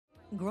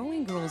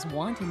Growing girls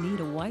want and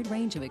need a wide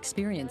range of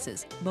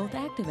experiences, both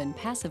active and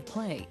passive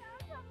play.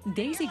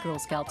 Daisy Girl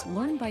Scouts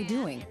learn by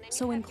doing,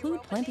 so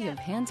include plenty of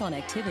hands-on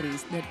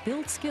activities that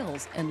build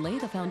skills and lay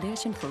the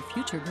foundation for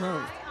future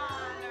growth.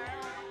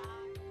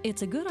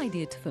 It's a good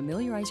idea to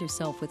familiarize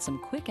yourself with some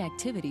quick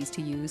activities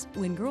to use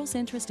when girls'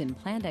 interest in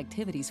planned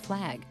activities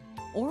flag,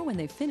 or when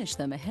they finish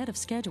them ahead of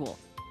schedule.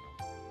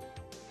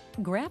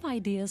 Grab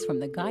ideas from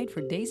the Guide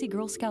for Daisy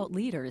Girl Scout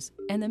Leaders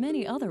and the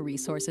many other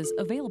resources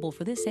available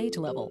for this age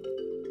level.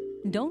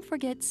 Don't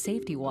forget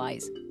Safety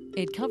Wise.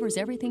 It covers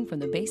everything from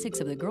the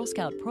basics of the Girl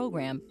Scout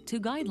program to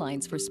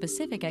guidelines for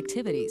specific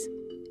activities.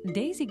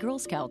 Daisy Girl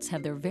Scouts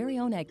have their very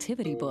own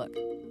activity book.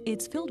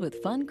 It's filled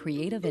with fun,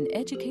 creative, and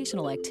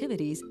educational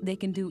activities they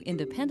can do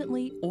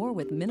independently or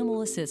with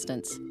minimal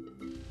assistance.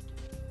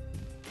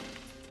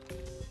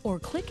 Or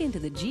click into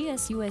the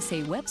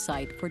GSUSA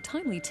website for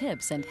timely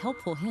tips and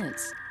helpful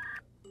hints.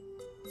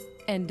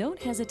 And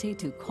don't hesitate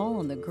to call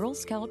on the Girl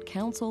Scout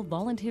Council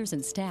volunteers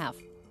and staff.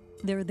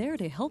 They're there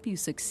to help you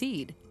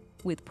succeed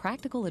with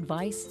practical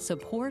advice,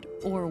 support,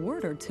 or a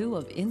word or two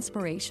of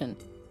inspiration.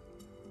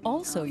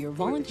 Also, your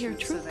volunteer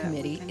troop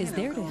committee is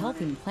there to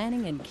help in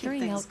planning and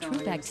carrying out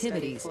troop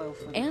activities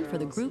and for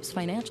the group's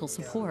financial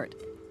support.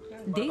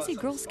 Daisy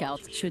Girl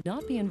Scouts should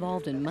not be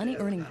involved in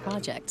money-earning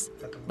projects,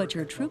 but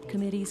your troop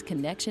committee's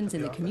connections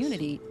in the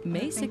community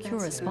may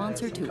secure a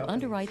sponsor to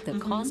underwrite the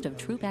cost of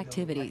troop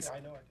activities.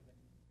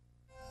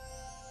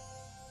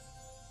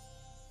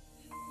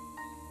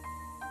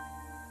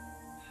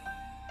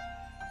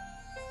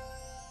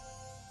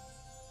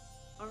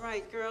 All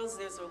right, girls,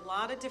 there's a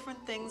lot of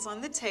different things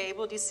on the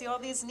table. Do you see all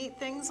these neat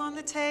things on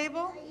the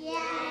table?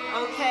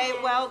 Yeah. Okay,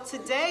 well,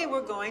 today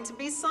we're going to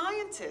be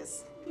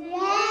scientists.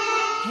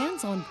 Yeah.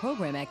 Hands-on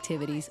program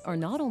activities are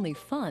not only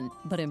fun,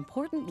 but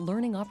important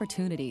learning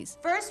opportunities.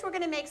 First, we're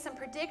going to make some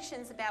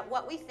predictions about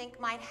what we think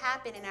might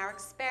happen in our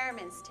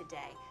experiments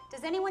today.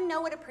 Does anyone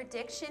know what a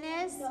prediction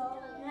is?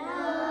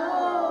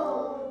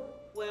 No.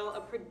 Well,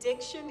 a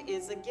prediction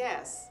is a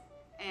guess.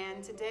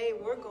 And today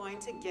we're going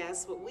to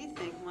guess what we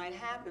think might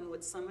happen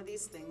with some of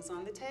these things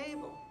on the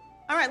table.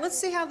 All right, let's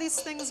see how these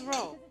things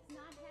roll.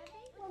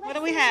 What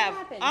do we have?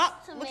 Oh,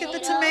 look at the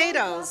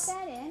tomatoes.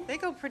 They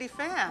go pretty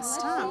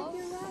fast, huh?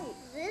 You're right.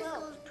 This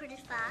goes pretty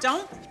fast.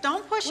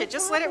 Don't push it.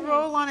 Just let it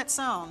roll on its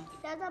own.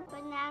 Is that a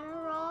banana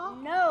roll?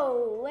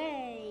 No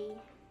way.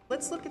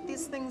 Let's look at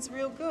these things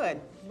real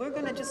good. We're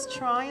going to just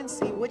try and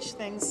see which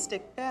things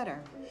stick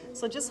better.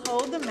 So just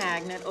hold the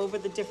magnet over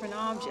the different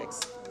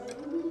objects.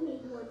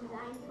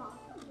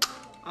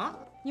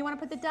 You want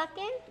to put the duck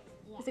in?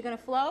 Yeah. Is it going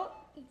to float?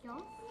 It don't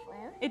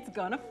float. It's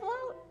going to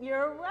float.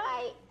 You're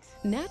right.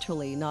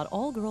 Naturally, not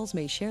all girls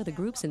may share the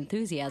group's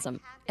enthusiasm,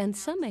 and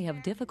some may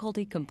have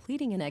difficulty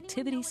completing an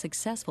activity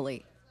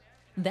successfully.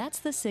 That's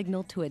the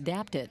signal to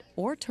adapt it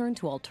or turn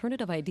to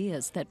alternative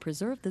ideas that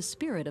preserve the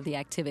spirit of the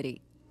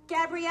activity.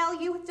 Gabrielle,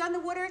 you've done the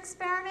water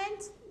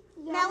experiment?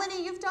 Yeah.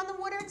 Melanie, you've done the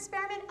water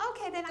experiment?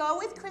 Okay, then go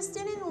with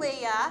Kristen and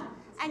Leah,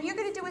 and you're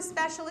going to do a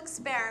special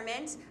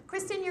experiment.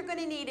 Kristen, you're going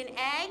to need an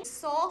egg,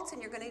 salt,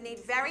 and you're going to need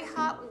very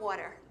hot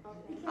water.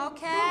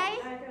 Okay?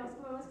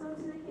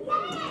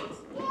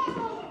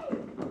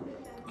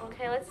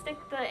 Okay, let's stick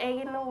the egg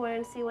in the water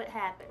and see what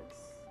happens.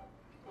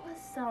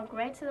 Let's sunk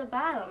right to the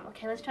bottom.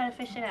 Okay, let's try to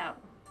fish it out.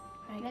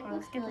 All right, That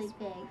looks really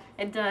big.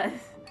 It does.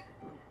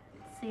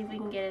 Let's see if we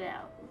can get it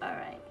out. All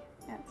right.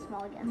 That's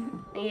small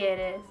again. Yeah,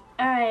 it is.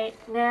 All right,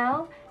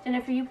 now,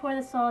 Jennifer, you pour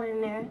the salt in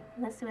there.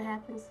 Let's see what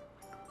happens.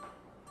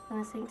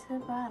 Gonna sink to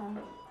the bottom.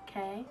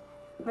 Okay.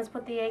 Let's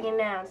put the egg in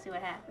now and see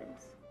what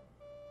happens.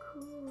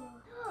 Cool.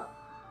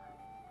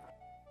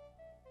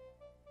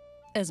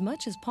 As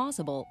much as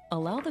possible,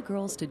 allow the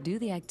girls to do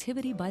the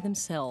activity by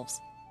themselves.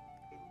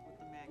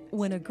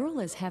 When a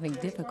girl is having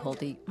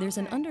difficulty, there's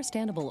an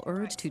understandable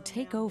urge to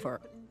take over.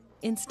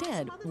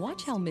 Instead,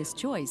 watch how Miss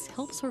Joyce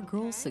helps her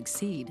girls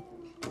succeed.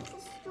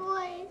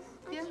 Joyce,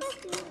 I Yes.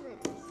 can't do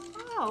this.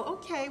 Oh,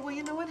 okay. Well,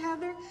 you know what,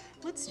 Heather?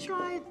 Let's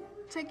try,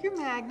 take your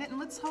magnet and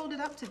let's hold it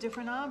up to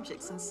different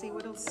objects and see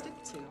what it'll stick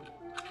to.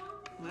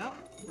 Well,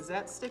 is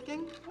that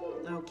sticking?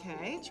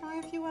 Okay, try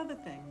a few other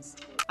things.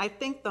 I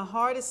think the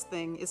hardest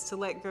thing is to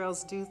let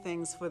girls do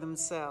things for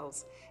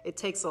themselves. It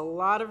takes a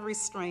lot of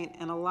restraint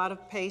and a lot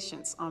of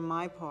patience on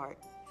my part.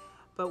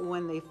 But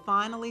when they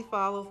finally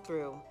follow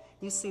through,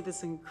 you see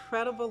this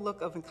incredible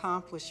look of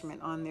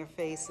accomplishment on their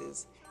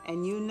faces.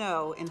 And you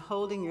know, in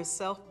holding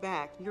yourself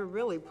back, you're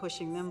really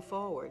pushing them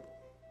forward.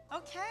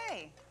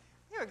 Okay,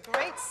 you're a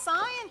great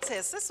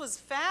scientist. This was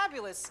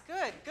fabulous.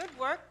 Good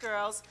work,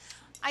 girls.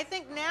 I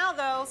think now,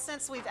 though,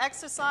 since we've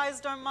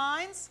exercised our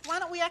minds, why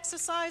don't we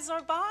exercise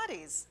our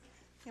bodies?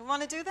 You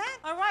want to do that?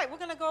 All right, we're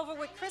going to go over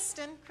with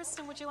Kristen.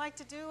 Kristen, would you like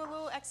to do a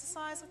little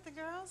exercise with the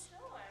girls?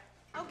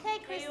 Sure. Okay,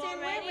 Kristen,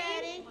 we're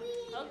ready.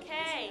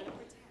 Okay.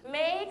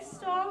 Make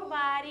strong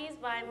bodies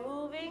by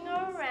moving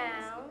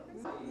around.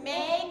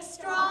 Make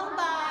strong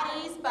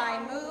bodies by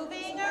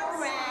moving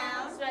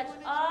around. Stretch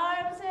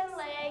arms and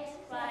legs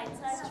by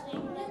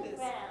touching the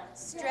ground.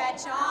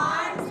 Stretch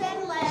arms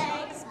and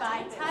legs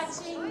by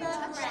touching the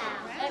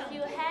ground. If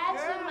you had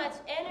too much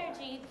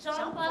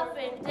Jump up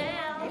and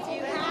down. If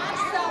you have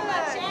so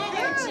much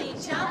energy,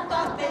 jump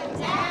up and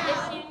down.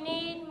 If you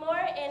need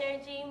more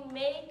energy,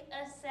 make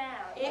a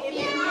sound. If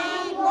you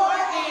need more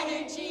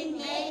energy,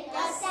 make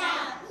a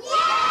sound.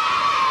 Yay!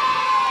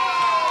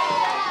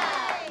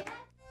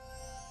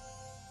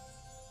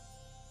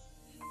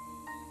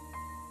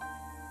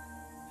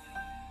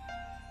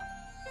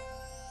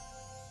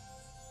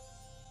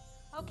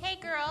 Okay,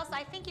 girls,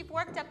 I think you've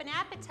worked up an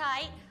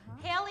appetite.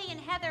 Haley and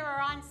Heather are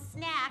on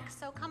snacks,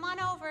 so come on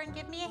over and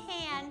give me a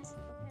hand.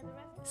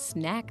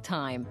 Snack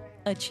time,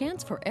 a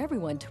chance for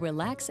everyone to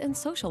relax and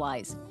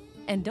socialize.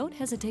 And don't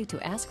hesitate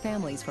to ask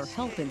families for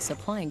help in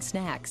supplying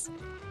snacks.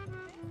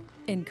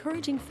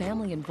 Encouraging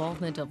family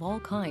involvement of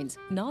all kinds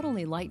not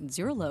only lightens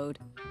your load,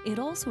 it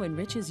also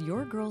enriches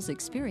your girls'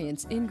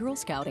 experience in Girl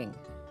Scouting.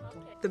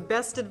 The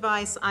best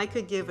advice I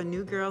could give a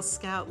new Girl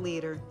Scout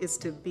leader is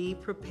to be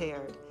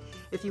prepared.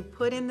 If you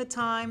put in the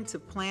time to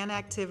plan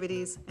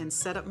activities and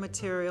set up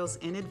materials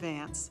in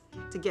advance,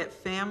 to get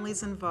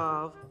families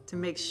involved, to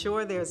make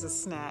sure there's a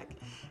snack,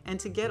 and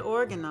to get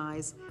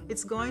organized,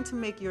 it's going to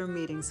make your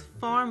meetings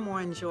far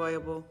more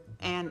enjoyable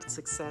and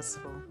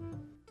successful.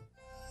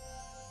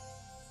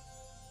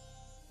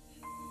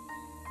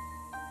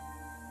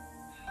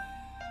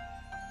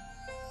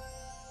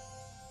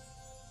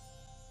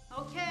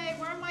 Okay,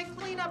 where are my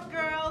cleanup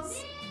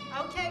girls?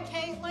 Okay,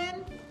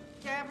 Caitlin,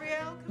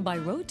 Gabrielle. By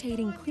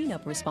rotating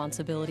cleanup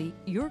responsibility,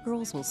 your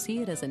girls will see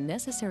it as a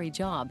necessary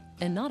job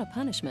and not a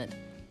punishment.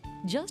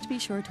 Just be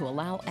sure to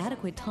allow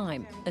adequate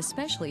time,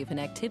 especially if an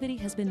activity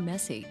has been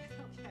messy.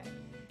 Okay.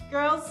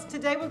 Girls,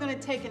 today we're going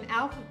to take an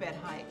alphabet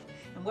hike.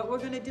 And what we're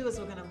going to do is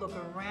we're going to look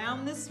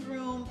around this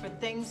room for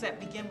things that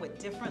begin with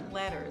different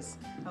letters.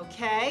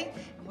 Okay?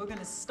 And we're going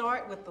to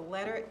start with the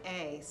letter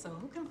A. So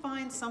who can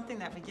find something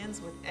that begins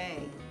with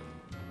A?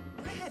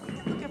 Go ahead, you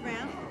can look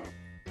around.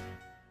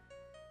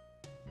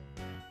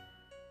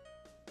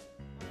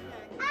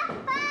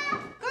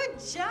 Good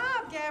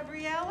job,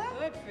 Gabriella.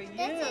 Good for you.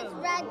 This is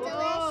Red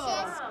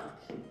Delicious,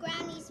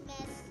 Granny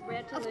Smith.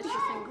 Red Delicious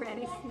and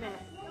Granny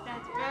Smith.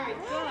 That's Very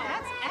good.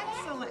 That's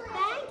excellent.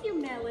 Thank you,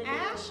 Melody.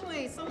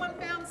 Ashley, someone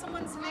found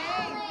someone's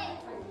name.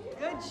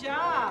 Good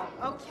job.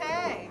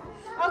 Okay.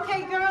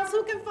 Okay, girls,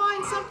 who can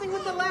find something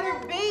with the letter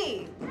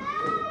B?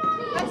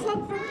 Let's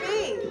look for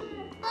B.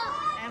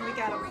 And we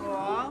got a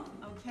ball.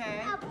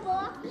 Okay.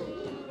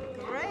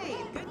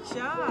 Great. Good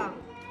job.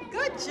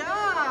 Good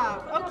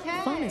job.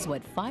 Okay. Fun is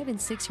what 5- and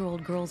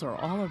 6-year-old girls are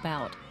all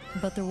about,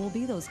 but there will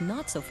be those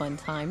not-so-fun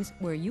times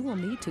where you will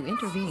need to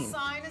intervene.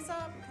 Sign is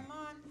up. Come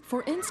on.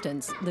 For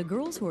instance, the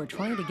girls who are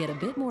trying to get a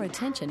bit more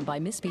attention by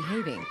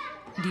misbehaving.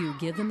 Do you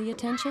give them the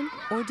attention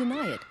or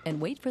deny it and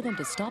wait for them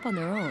to stop on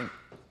their own?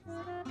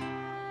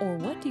 Or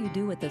what do you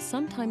do with the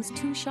sometimes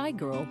too shy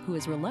girl who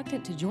is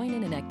reluctant to join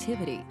in an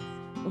activity?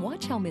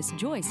 Watch how Miss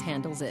Joyce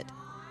handles it.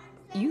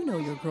 You know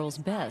your girls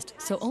best,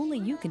 so only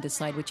you can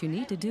decide what you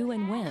need to do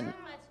and when.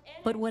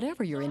 But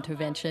whatever your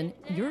intervention,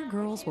 your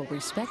girls will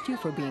respect you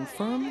for being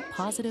firm,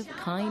 positive,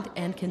 kind,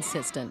 and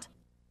consistent.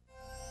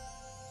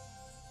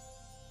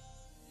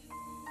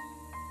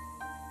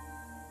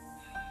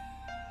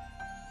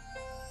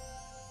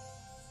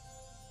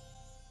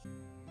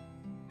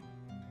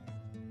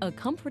 A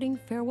comforting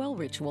farewell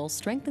ritual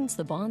strengthens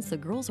the bonds the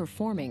girls are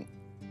forming.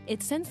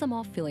 It sends them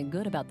off feeling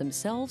good about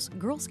themselves,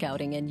 Girl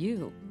Scouting, and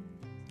you.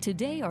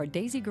 Today, our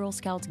Daisy Girl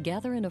Scouts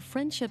gather in a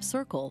friendship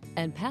circle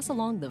and pass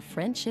along the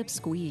friendship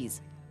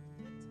squeeze.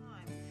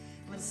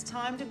 It's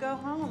time to go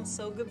home,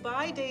 so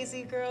goodbye,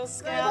 Daisy Girl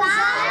Scouts.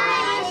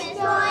 Goodbye, Miss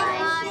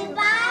Joyce.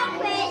 Goodbye,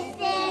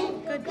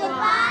 Kristen.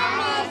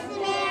 Goodbye, Miss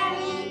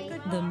Mary.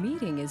 The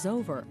meeting is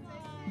over,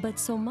 but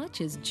so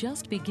much is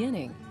just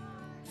beginning.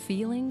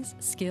 Feelings,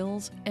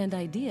 skills, and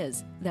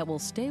ideas that will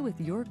stay with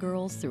your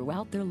girls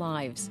throughout their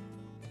lives.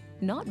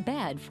 Not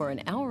bad for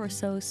an hour or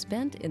so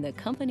spent in the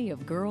company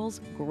of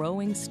girls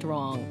growing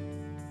strong.